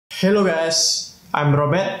Hello guys, I'm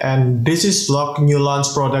Robert and this is vlog new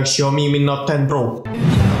launch product Xiaomi Mi Note 10 Pro.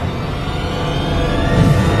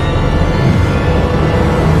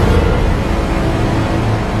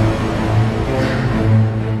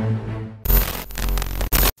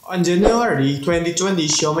 On January 2020,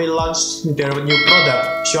 Xiaomi launched their new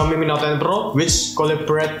product, Xiaomi Mi Note 10 Pro, which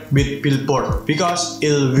collaborate with Billboard because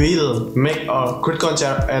it will make a great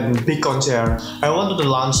concert and big concert. I went to the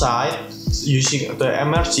launch site using the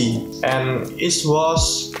MRT, and it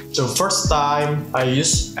was the first time I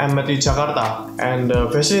used MRT Jakarta, and the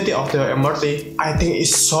facility of the MRT I think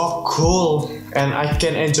is so cool and I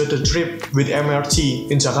can enjoy the trip with MRT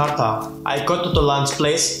in Jakarta. I go to the lunch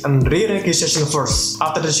place and re-registration first.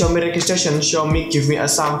 After the Xiaomi registration, Xiaomi give me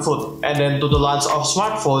some food, and then to the lunch of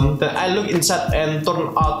smartphone. Then I look inside and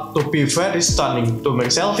turn out to be very stunning to make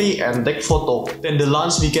selfie and take photo. Then the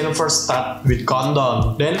lunch began first start with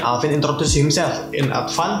countdown. Then Alvin introduced himself in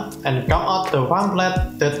advance and come out the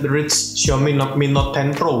pamphlet that reads Xiaomi Mi Note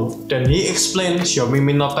 10 Pro. Then he explained Xiaomi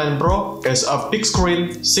Mi Note 10 Pro has a big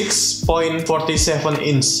screen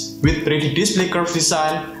 6.47-inch with 3D display curve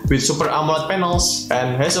design with Super AMOLED panels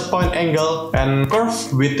and has a point angle and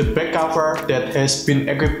curve with the back cover that has been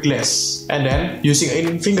equipped glass. And then using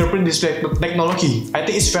a fingerprint display technology, I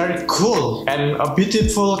think it's very cool and a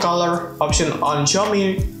beautiful color option on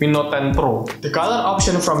Xiaomi Mi Note 10 Pro. The color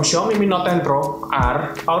option from Xiaomi Mi Note 10 Pro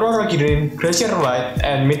are Aurora Green, Glacier White,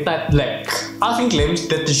 and Midnight Black. Alvin claims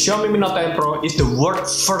that the Xiaomi Mi Note 10 Pro is the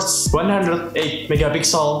world's first 108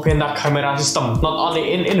 megapixel penta camera system, not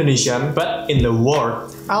only in Indonesia but in the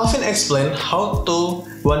world. Alvin explained how the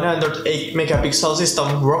 108 megapixel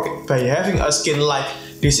system works by having a skin like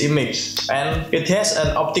this image, and it has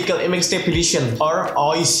an optical image stabilization or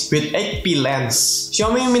OIS with 8P lens.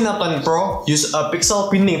 Xiaomi Mi Note 10 Pro use a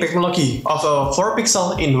pixel binding technology of a 4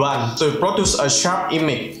 pixel in one to produce a sharp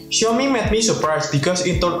image. Xiaomi made me surprised because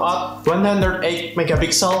it turned out 108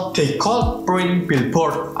 megapixel they called print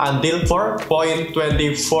billboard until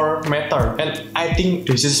 4.24 meter, and I think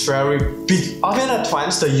this is very big. Alvin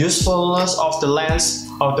advanced the usefulness of the lens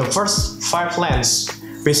of the first 5 lenses,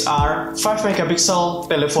 which are 5 megapixel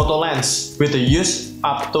telephoto lens with the use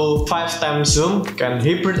up to 5 times zoom, can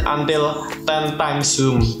hybrid until 10 times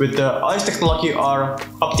zoom with the OIS technology or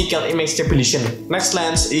optical image stabilization. Next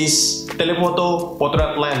lens is telephoto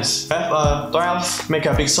portrait lens, have a 12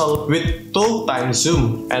 megapixel with 2 times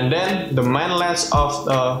zoom, and then the main lens of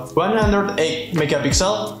the 108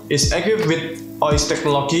 megapixel is equipped with OIS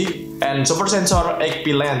technology and super sensor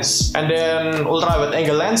 8P lens, and then ultra wide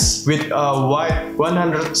angle lens with a wide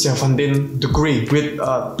 117 degree with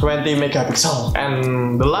 20 megapixel,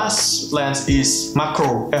 and the last lens is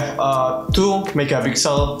macro, have a 2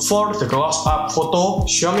 megapixel for the close up photo.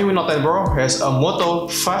 Xiaomi Mi Note 10 Pro has a Moto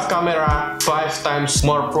 5 camera 5 times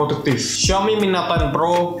more productive. Xiaomi Mi Note 10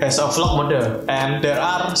 Pro has a vlog mode, and there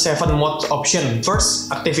are 7 mode options.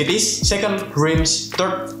 First, activities, second, dreams,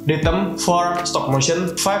 third, rhythm, 4, stop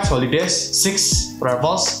motion, 5, holidays, 6,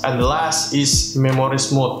 travels, and the last is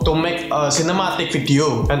memories mode to make a cinematic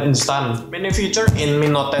video and instant. Many features in Mi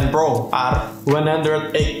Note 10 Pro are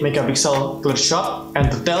 108 megapixel clear shot and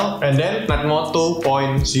detail, and then night mode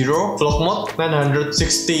 2.0, vlog mode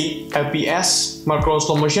 960 fps, macro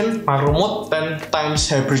slow motion, macro mode 10 times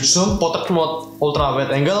hybrid zoom, portrait mode ultra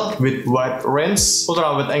wide angle with wide range,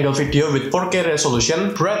 ultra wide angle video with 4K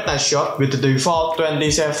resolution, bright night shot with the default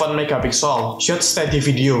 27 megapixel, shot steady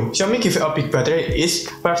video. Xiaomi give a big battery is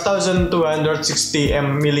 5260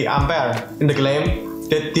 mAh in the claim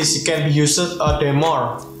that this can be used a day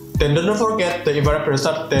more. Then don't forget the infrared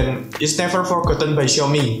booster, then it's never forgotten by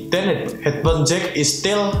Xiaomi. Then headphone jack is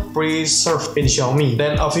still preserved in Xiaomi.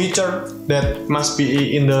 Then a feature that must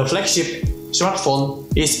be in the flagship smartphone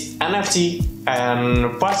is NFC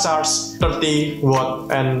and fast charge 30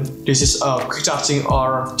 watt, and this is a quick charging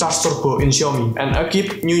or charge turbo in Xiaomi. And I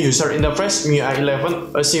keep new user interface MIUI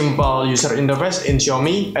 11, a simple user interface in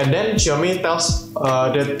Xiaomi, and then Xiaomi tells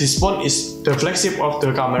that this phone is the flagship of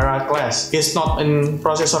the camera class. It's not in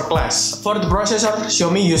processor class. For the processor,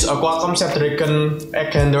 Xiaomi use a Qualcomm Snapdragon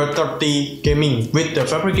 830 gaming with the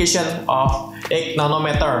fabrication of 8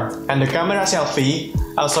 nanometer, and the camera selfie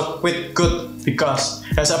also quite good because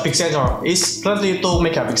has a big sensor is 32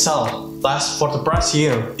 megapixel. Plus for the price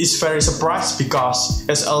here is very surprised because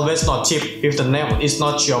it's always not cheap if the name is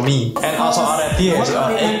not Xiaomi, and also already has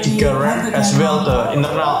 8GB RAM as well, the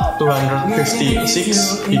internal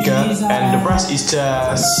 256GB, and the price is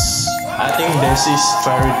just I think this is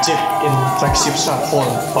very cheap in flagship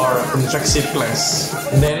smartphone or in flagship glass.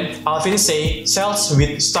 Then Alvin say sales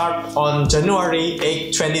will start on January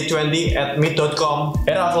 8, 2020 at ini.Tonton,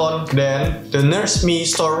 Earphone, then the nearest Mi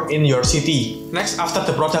store in your city. Next, after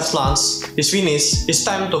the product launch is finished, it's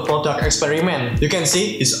time to product experiment. You can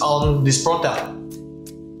see it's on this product.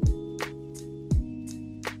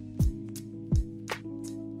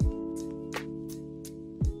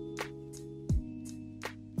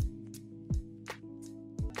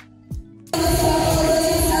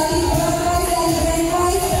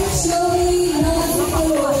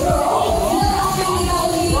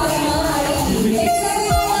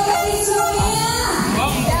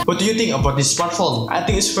 What do you think about this smartphone? I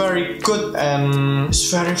think it's very good and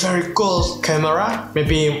it's very cool camera.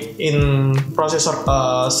 Maybe in processor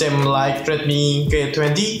same like Redmi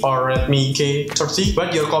K20 or Redmi K30.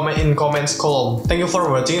 But your comment in comments column. Thank you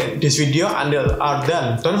for watching this video until are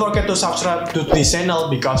done. Don't forget to subscribe to this channel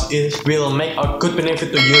because it will make a good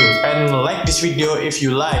benefit to you. And like this video if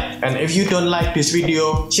you like. And if you don't like this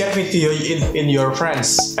video, share video in your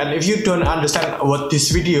friends. And if you don't understand about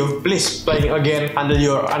this video, please play again until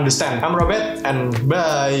you understand. I'm Robert and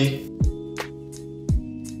bye.